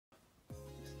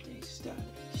started.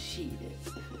 Shit.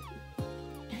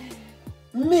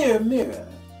 Mirror, mirror,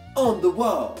 on the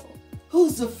wall,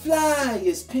 who's the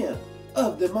flyest pimp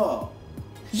of them all?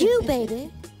 You,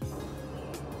 baby.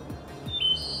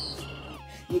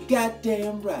 You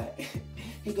goddamn right.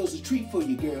 Here goes a treat for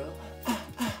you, girl. Ah,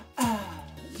 ah, ah,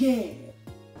 yeah.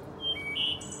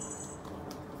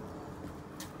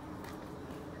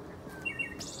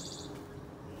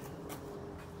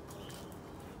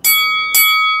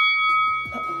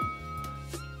 Uh-oh.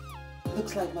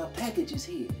 Looks like my package is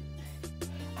here.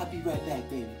 I'll be right back,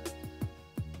 baby.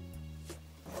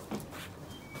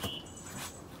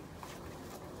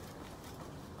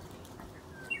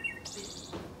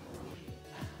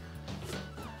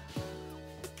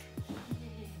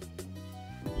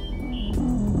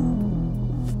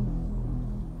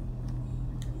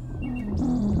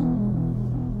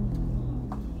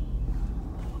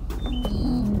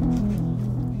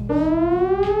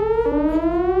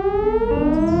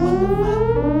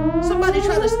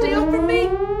 Trying to steal from me?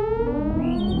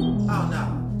 Oh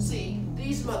no. See,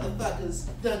 these motherfuckers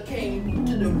done came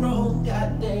to the wrong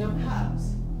goddamn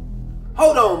house.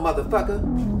 Hold on, motherfucker.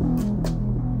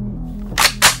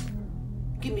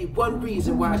 Give me one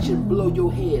reason why I should blow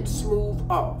your head smooth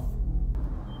off.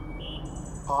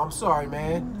 Oh, I'm sorry,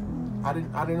 man. I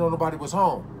didn't know nobody was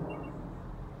home.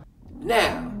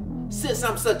 Now, since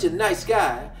I'm such a nice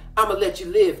guy, I'ma let you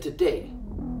live today.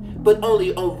 But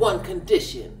only on one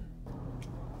condition.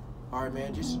 All right,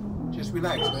 man, just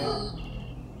relax, man.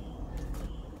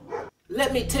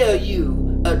 Let me tell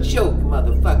you a joke,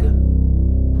 motherfucker.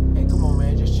 Hey, come on,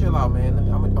 man, just chill out, man.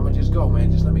 I'm gonna just go,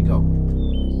 man. Just let me go.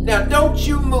 Now, don't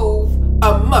you move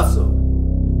a muscle,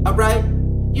 all right?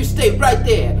 You stay right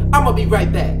there. I'm gonna be right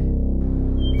back.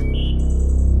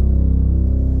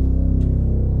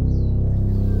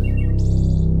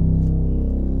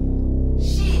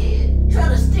 Shit, trying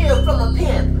to steal from a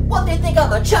pimp. What, they think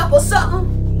I'm a chop or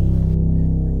something?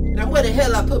 Now where the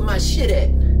hell I put my shit at?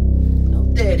 Oh,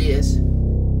 there it is.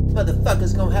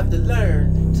 Motherfuckers gonna have to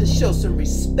learn to show some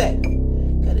respect.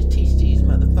 Gotta teach these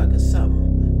motherfuckers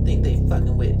something. Think they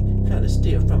fucking with trying to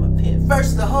steal from a pimp.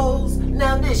 First the hoes,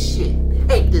 now this shit.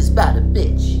 Ain't this about a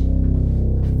bitch?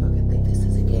 Motherfucker think this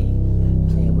is a game.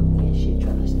 Playing with me and shit,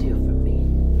 trying to steal from me.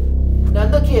 Now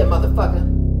look here, motherfucker.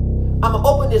 I'ma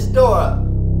open this door up.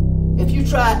 If you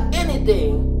try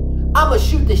anything, I'ma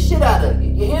shoot the shit out of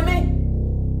you. You hear me?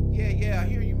 Yeah, I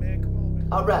hear you, man. Come on, man.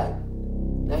 All right.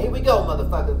 Now here we go,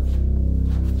 motherfucker.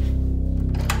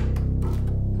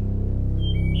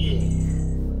 Yeah.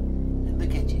 And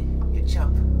look at you. You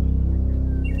chump.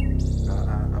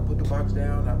 I put the box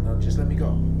down. Now just let me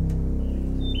go.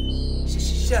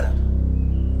 Shut up.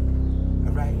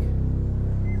 All right.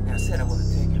 Now I said I want to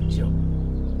tell you a joke.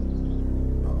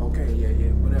 Okay,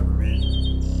 yeah, whatever, man.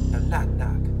 Now knock,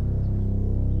 knock.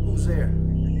 Who's there?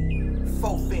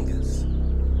 4 fingers.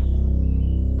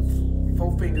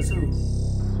 4 fingers who?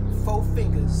 4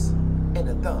 fingers and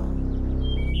a thumb.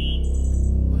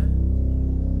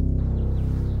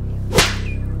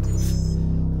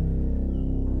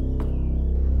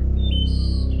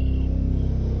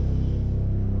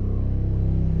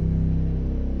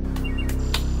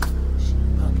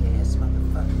 Punk ass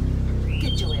motherfucker.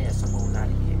 Get your ass up on out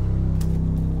of here.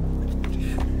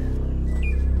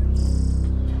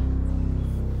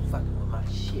 Fucking with my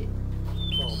shit.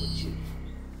 What's wrong with you?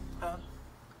 Huh?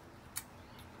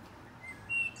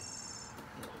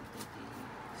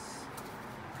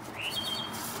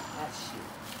 That shit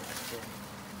right there.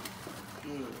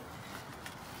 Yeah.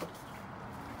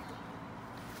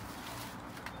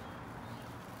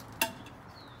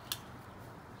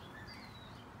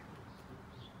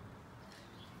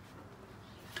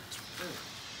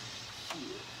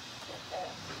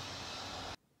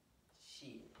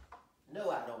 Shit. No,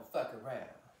 I don't fuck around.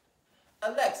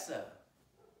 Alexa,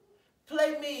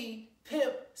 play me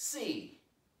Pimp C.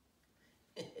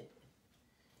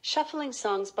 Shuffling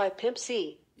songs by Pimp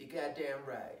C. You goddamn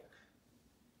right.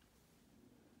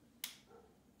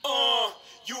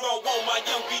 You don't want my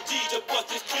young BG to bust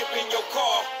this clip in your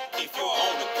car. If you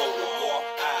wanna go to war,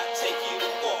 I'll take you to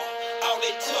war. All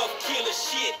that tough killer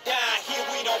shit down here,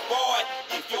 we don't bar it.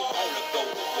 If you wanna go